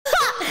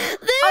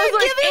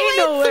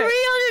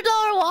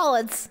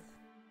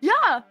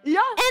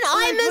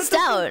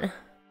out?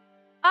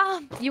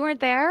 You weren't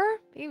there?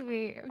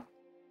 Baby.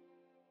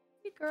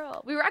 Good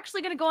girl. We were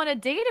actually gonna go on a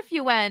date if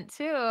you went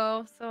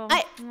too. So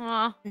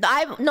no,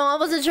 I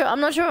wasn't sure. I'm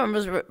not sure I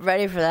was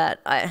ready for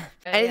that.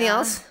 Anything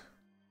else?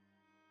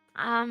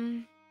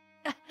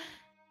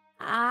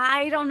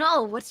 I don't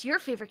know. What's your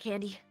favorite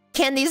candy?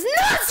 Candy's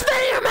not spit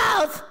in your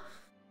mouth.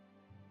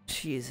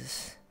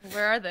 Jesus.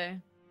 Where are they?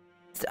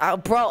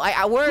 Bro,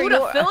 where are you?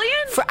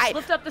 Filian?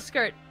 Lift up the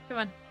skirt. Come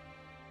on.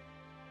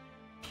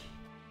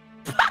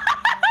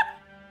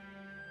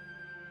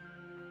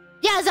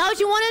 Yeah, is that what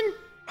you wanted?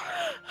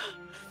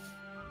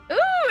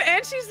 Ooh,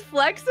 and she's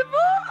flexible?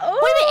 Ooh,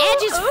 what do you mean,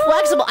 and she's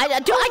flexible? I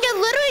can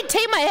literally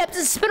take my hips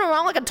and spin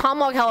around like a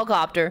Tomahawk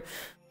helicopter.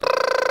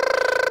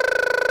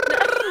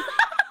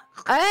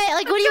 Alright,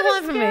 like, what do you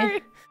want from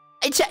me?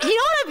 You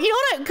know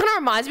what it kind of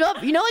reminds me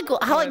of? You know, like,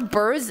 how, like,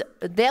 birds,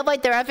 they have,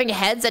 like, their effing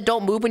heads that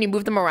don't move when you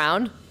move them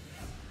around?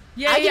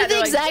 Yeah, I do the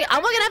exact,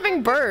 I'm like an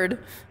effing bird.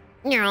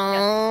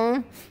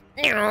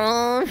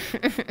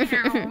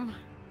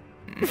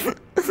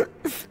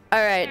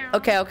 Alright,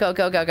 okay.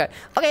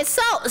 Okay,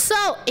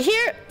 so,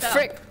 here,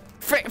 frick.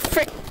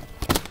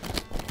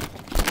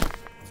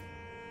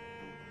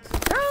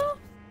 Girl.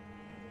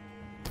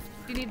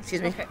 You need,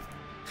 excuse me. Okay.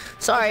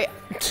 Sorry,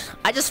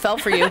 I just fell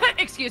for you.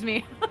 Excuse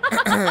me.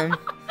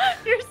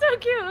 You're so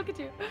cute, look at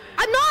you.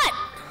 I'm not!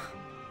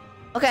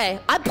 Okay,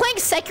 I'm playing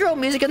Sekiro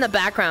music in the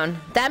background.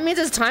 That means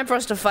it's time for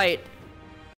us to fight.